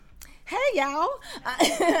y'all.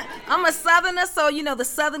 I'm a Southerner, so you know the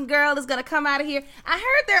Southern girl is gonna come out of here. I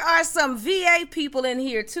heard there are some VA people in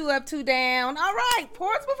here, 2 up, 2 down. All right,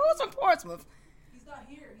 Portsmouth. Who's from Portsmouth? He's not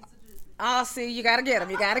here. Oh, see, you gotta get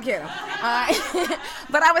him. All right.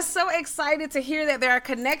 But I was so excited to hear that there are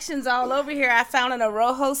connections all over here. I found an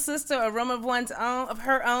Arojo sister, a room of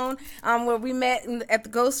her own, where we met at the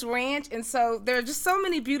Ghost Ranch, and so there are just so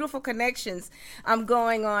many beautiful connections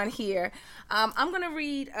going on here. I'm going to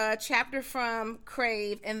read a chapter from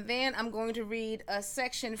Crave, and then I'm going to read a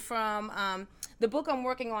section from the book I'm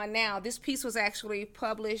working on now. This piece was actually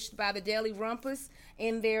published by the Daily Rumpus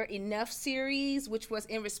in their Enough series, which was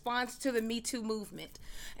in response to the Me Too movement.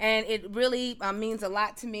 And it really means a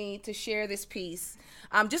lot to me to share this piece.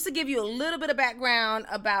 Just to give you a little bit of background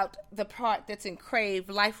about the part that's in Crave,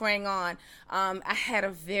 Life Rang On. I had a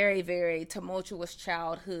very, very tumultuous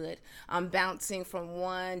childhood, bouncing from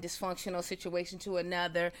one dysfunctional situation to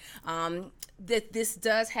another. This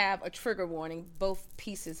does have a trigger warning. Both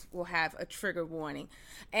pieces will have a trigger warning.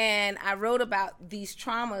 And I wrote about these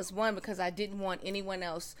traumas, one, because I didn't want anyone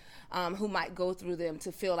else who might go through them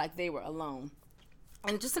to feel like they were alone.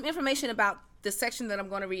 And just some information about the section that I'm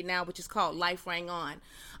going to read now, which is called Life Rang On.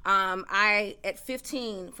 I, at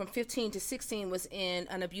 15, from 15 to 16, was in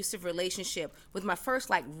an abusive relationship with my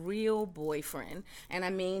first, real boyfriend. And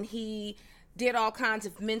I mean, he did all kinds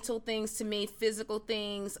of mental things to me, physical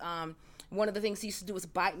things. One of the things he used to do was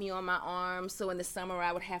bite me on my arm. So in the summer,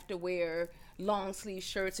 I would have to wear long sleeve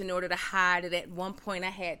shirts in order to hide it. At one point, I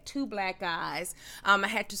had 2 black eyes. I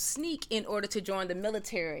had to sneak in order to join the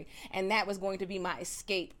military, and that was going to be my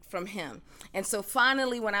escape from him. And so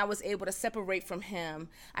finally, when I was able to separate from him,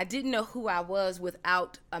 I didn't know who I was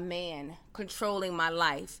without a man controlling my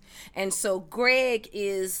life. And so Greg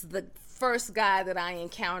is the first guy that I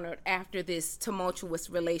encountered after this tumultuous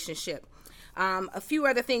relationship. A few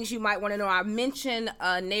other things you might want to know. I mentioned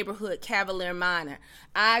a neighborhood, Cavalier Minor.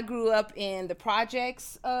 I grew up in the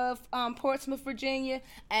projects of Portsmouth, Virginia,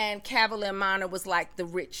 and Cavalier Minor was like the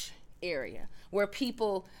rich area where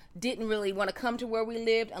people didn't really want to come to where we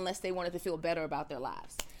lived unless they wanted to feel better about their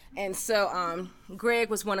lives. And so Greg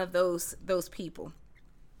was one of those people.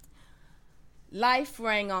 Life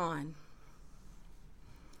rang on.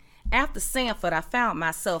 After Sanford, I found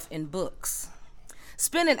myself in books.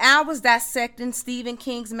 Spending hours dissecting Stephen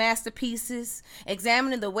King's masterpieces,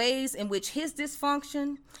 examining the ways in which his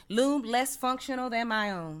dysfunction loomed less functional than my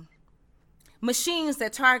own. Machines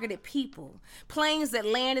that targeted people, planes that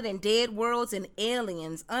landed in dead worlds, and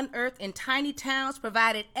aliens unearthed in tiny towns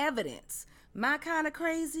provided evidence. My kind of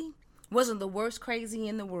crazy wasn't the worst crazy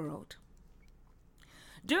in the world.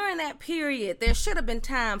 During that period, there should have been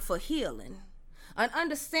time for healing, an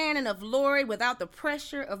understanding of Lori without the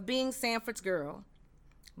pressure of being Sanford's girl.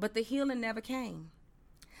 But the healing never came.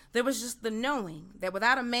 There was just the knowing that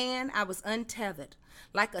without a man, I was untethered,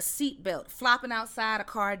 like a seatbelt flopping outside a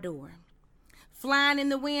car door. Flying in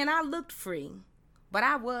the wind, I looked free, but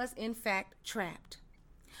I was, in fact, trapped.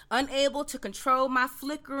 Unable to control my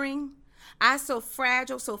flickering, I so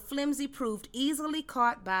fragile, so flimsy, proved easily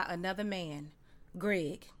caught by another man,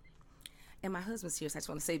 Greg. And my husband's here, so I just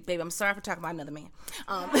want to say, baby, I'm sorry for talking about another man.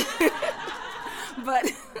 But...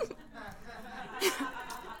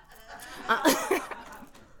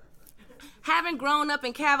 Having grown up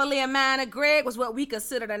in Cavalier Minor, Greg was what we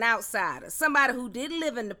considered an outsider. Somebody who didn't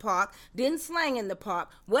live in the park, didn't slang in the park,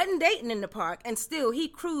 wasn't dating in the park, and still he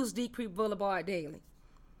cruised Deep Creek Boulevard daily.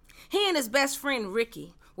 He and his best friend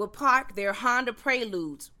Ricky would park their Honda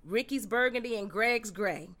Preludes, Ricky's Burgundy and Greg's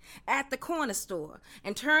Gray, at the corner store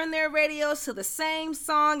and turn their radios to the same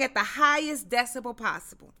song at the highest decibel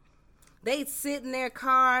possible. They'd sit in their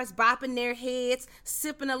cars, bopping their heads,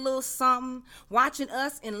 sipping a little something, watching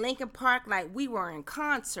us in Lincoln Park like we were in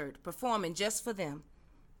concert, performing just for them.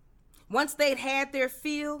 Once they'd had their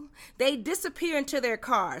fill, they'd disappear into their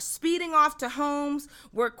cars, speeding off to homes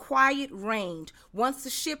where quiet reigned once the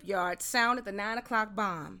shipyard sounded the 9 o'clock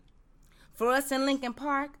bomb. For us in Lincoln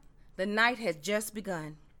Park, the night had just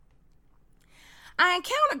begun. I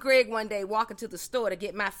encountered Greg one day walking to the store to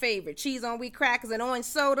get my favorite, cheese on wheat crackers and orange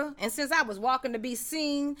soda, and since I was walking to be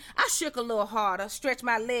seen, I shook a little harder, stretched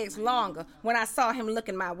my legs longer when I saw him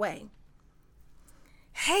looking my way.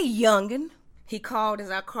 "Hey, youngin'," he called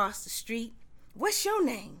as I crossed the street. "What's your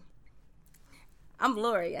name?" "I'm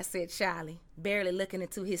Lori," I said shyly, barely looking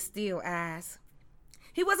into his steel eyes.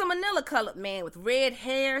 He was a manila-colored man with red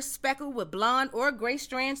hair speckled with blonde or gray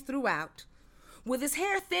strands throughout. With his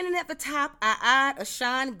hair thinning at the top, I eyed a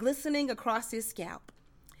shine glistening across his scalp.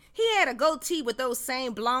 He had a goatee with those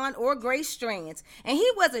same blonde or gray strands, and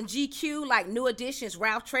he wasn't GQ like New Edition's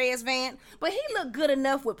Ralph Tresvant, but he looked good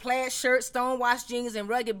enough with plaid shirts, stonewashed jeans, and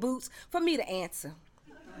rugged boots for me to answer.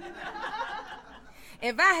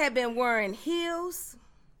 If I had been wearing heels,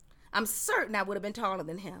 I'm certain I would have been taller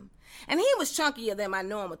than him. And he was chunkier than my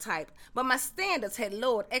normal type, but my standards had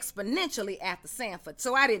lowered exponentially after Sanford,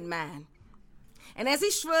 so I didn't mind. And as he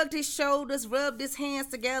shrugged his shoulders, rubbed his hands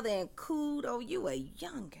together, and cooed, "Oh, you a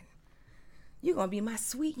youngin'. You gonna be my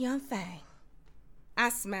sweet young thing." I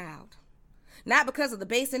smiled. Not because of the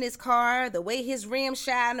bass in his car, the way his rims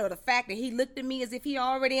shined, or the fact that he looked at me as if he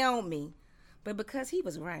already owned me, but because he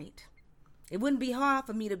was right. It wouldn't be hard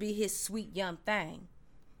for me to be his sweet young thing.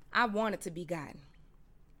 I wanted to be gotten.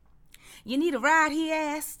 "You need a ride?" he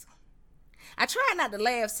asked. I tried not to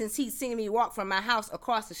laugh since he'd seen me walk from my house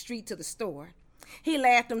across the street to the store. He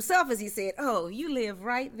laughed himself as he said, "Oh, you live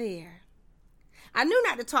right there." I knew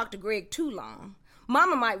not to talk to Greg too long.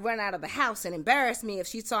 Mama might run out of the house and embarrass me if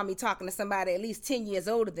she saw me talking to somebody at least 10 years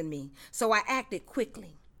older than me, so I acted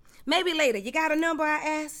quickly. "Maybe later. You got a number?" I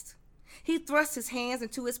asked. He thrust his hands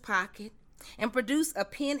into his pocket and produced a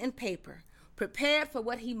pen and paper, prepared for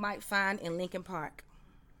what he might find in Lincoln Park.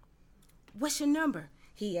 "What's your number?"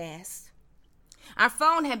 he asked. Our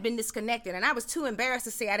phone had been disconnected, and I was too embarrassed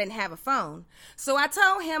to say I didn't have a phone, so I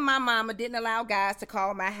told him my mama didn't allow guys to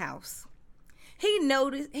call my house. He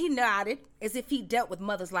nodded as if he'd dealt with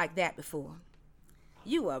mothers like that before.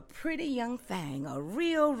 "You a pretty young thing, a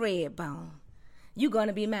real red bone. You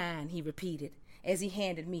gonna be mine," he repeated as he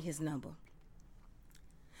handed me his number.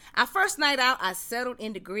 Our first night out, I settled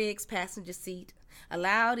into Greg's passenger seat,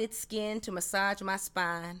 allowed its skin to massage my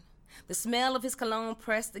spine. The smell of his cologne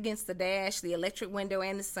pressed against the dash, the electric window,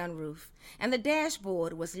 and the sunroof, and the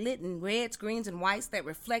dashboard was lit in reds, greens, and whites that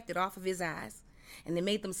reflected off of his eyes, and they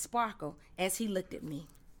made them sparkle as he looked at me.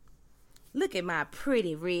 "Look at my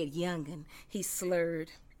pretty red young'un," he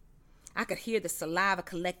slurred. I could hear the saliva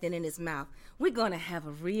collecting in his mouth. "We're gonna have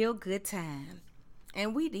a real good time."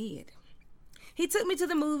 And we did. He took me to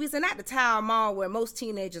the movies, and not the Tower Mall where most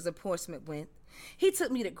teenagers of Portsmouth went. He took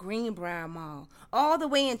me to Greenbrier Mall, all the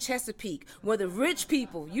way in Chesapeake, where the rich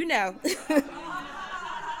people,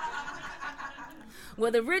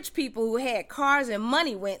 where the rich people who had cars and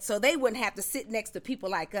money went so they wouldn't have to sit next to people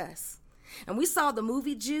like us. And we saw the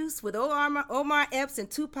movie Juice with Omar Epps and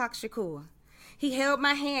Tupac Shakur. He held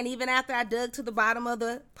my hand even after I dug to the bottom of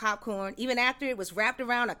the popcorn, even after it was wrapped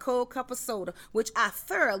around a cold cup of soda, which I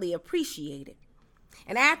thoroughly appreciated.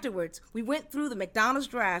 And afterwards, we went through the McDonald's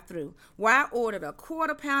drive-thru, where I ordered a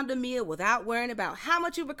quarter-pounder meal without worrying about how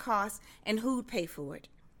much it would cost and who'd pay for it.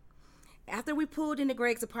 After we pulled into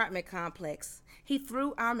Greg's apartment complex, he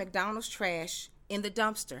threw our McDonald's trash in the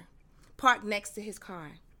dumpster, parked next to his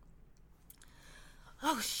car.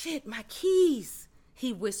 "Oh, shit, my keys,"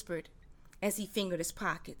 he whispered as he fingered his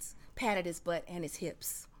pockets, patted his butt and his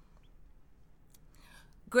hips.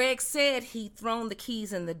 Greg said he'd thrown the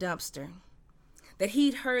keys in the dumpster, that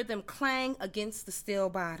he'd heard them clang against the steel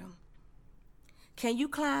bottom. "Can you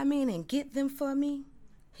climb in and get them for me?"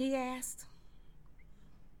 he asked.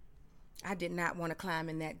 I did not want to climb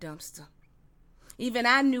in that dumpster. Even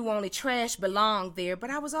I knew only trash belonged there, but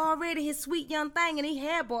I was already his sweet young thing, and he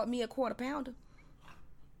had bought me a quarter-pounder.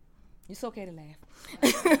 It's okay to laugh.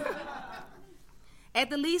 At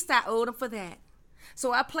the least, I owed him for that.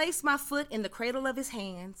 So I placed my foot in the cradle of his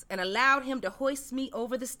hands and allowed him to hoist me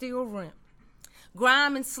over the steel rim.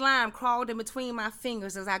 Grime and slime crawled in between my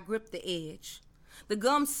fingers as I gripped the edge. The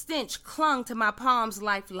gum stench clung to my palm's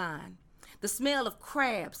lifeline. The smell of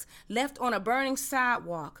crabs left on a burning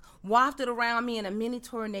sidewalk wafted around me in a mini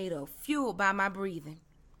tornado, fueled by my breathing.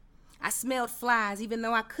 I smelled flies even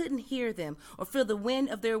though I couldn't hear them or feel the wind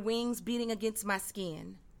of their wings beating against my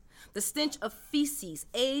skin. The stench of feces,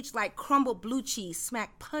 aged like crumbled blue cheese,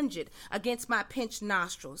 smacked pungent against my pinched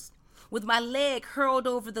nostrils. With my leg hurled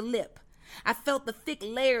over the lip, I felt the thick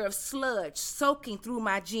layer of sludge soaking through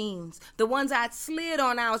my jeans, the ones I'd slid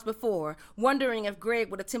on hours before, wondering if Greg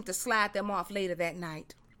would attempt to slide them off later that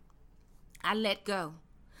night. I let go,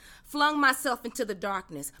 flung myself into the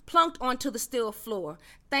darkness, plunked onto the steel floor,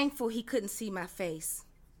 thankful he couldn't see my face.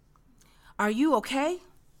 "Are you okay?"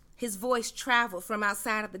 His voice traveled from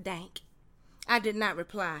outside of the dank. I did not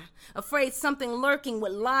reply, afraid something lurking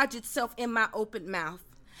would lodge itself in my open mouth.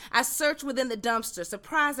 I searched within the dumpster,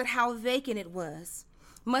 surprised at how vacant it was.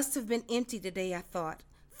 Must have been empty today, I thought,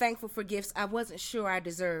 thankful for gifts I wasn't sure I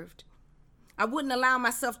deserved. I wouldn't allow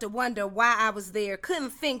myself to wonder why I was there,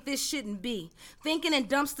 couldn't think this shouldn't be. Thinking and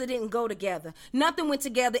dumpster didn't go together. Nothing went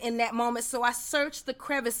together in that moment, so I searched the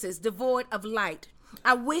crevices devoid of light.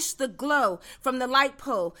 I wish the glow from the light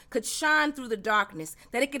pole could shine through the darkness,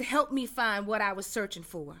 that it could help me find what I was searching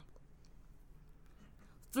for.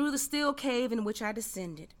 Through the still cave in which I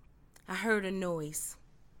descended, I heard a noise.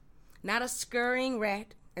 Not a scurrying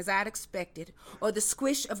rat, as I'd expected, or the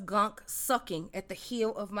squish of gunk sucking at the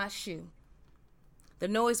heel of my shoe. The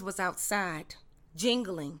noise was outside,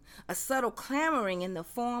 jingling, a subtle clamoring in the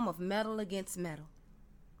form of metal against metal.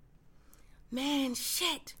 Man,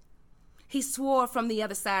 shit, he swore from the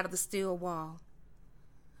other side of the steel wall.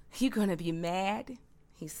 You gonna be mad?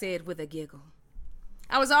 He said with a giggle.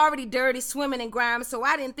 I was already dirty, swimming in grime, so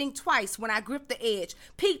I didn't think twice when I gripped the edge,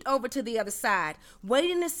 peeked over to the other side,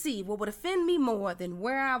 waiting to see what would offend me more than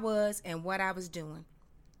where I was and what I was doing.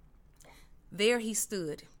 There he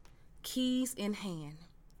stood, keys in hand,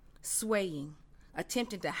 swaying,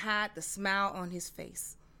 attempting to hide the smile on his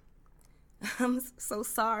face. I'm so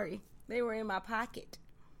sorry. They were in my pocket.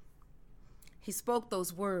 He spoke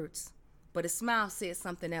those words, but his smile said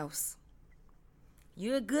something else.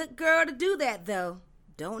 You're a good girl to do that, though.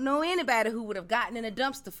 Don't know anybody who would have gotten in a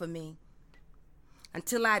dumpster for me.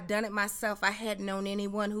 Until I'd done it myself, I hadn't known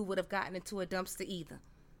anyone who would have gotten into a dumpster either.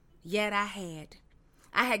 Yet I had.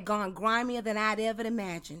 I had gone grimier than I'd ever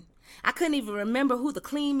imagined. I couldn't even remember who the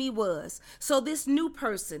clean me was. So this new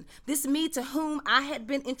person, this me to whom I had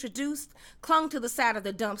been introduced, clung to the side of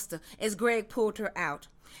the dumpster as Greg pulled her out,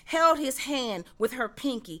 held his hand with her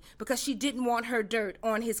pinky because she didn't want her dirt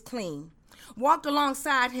on his clean, walked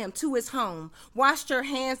alongside him to his home, washed her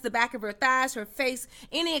hands, the back of her thighs, her face,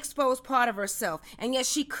 any exposed part of herself, and yet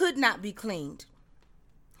she could not be cleaned.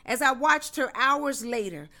 As I watched her hours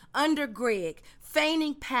later, under Greg,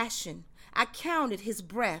 feigning passion, I counted his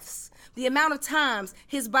breaths, the amount of times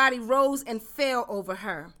his body rose and fell over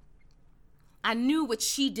her. I knew what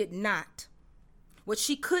she did not, what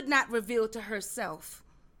she could not reveal to herself.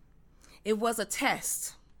 It was a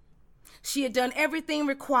test. She had done everything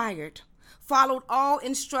required, followed all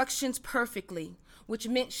instructions perfectly, which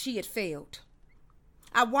meant she had failed.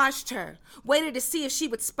 I watched her, waited to see if she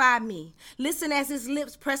would spy me, listened as his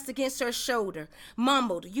lips pressed against her shoulder,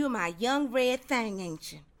 mumbled, "You're my young red thing,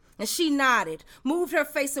 ain't you?" And she nodded, moved her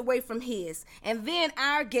face away from his, and then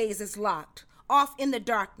our gazes locked, off in the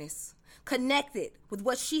darkness, connected with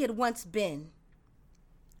what she had once been.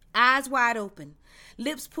 Eyes wide open,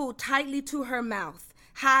 lips pulled tightly to her mouth,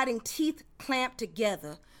 hiding teeth clamped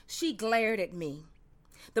together, she glared at me,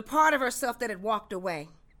 the part of herself that had walked away.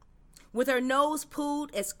 With her nose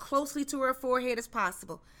pulled as closely to her forehead as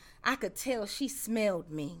possible, I could tell she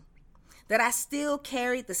smelled me, that I still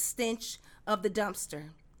carried the stench of the dumpster,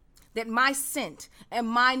 that my scent and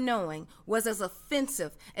my knowing was as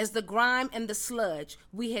offensive as the grime and the sludge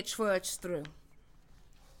we had trudged through.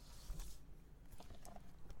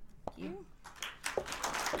 Thank you.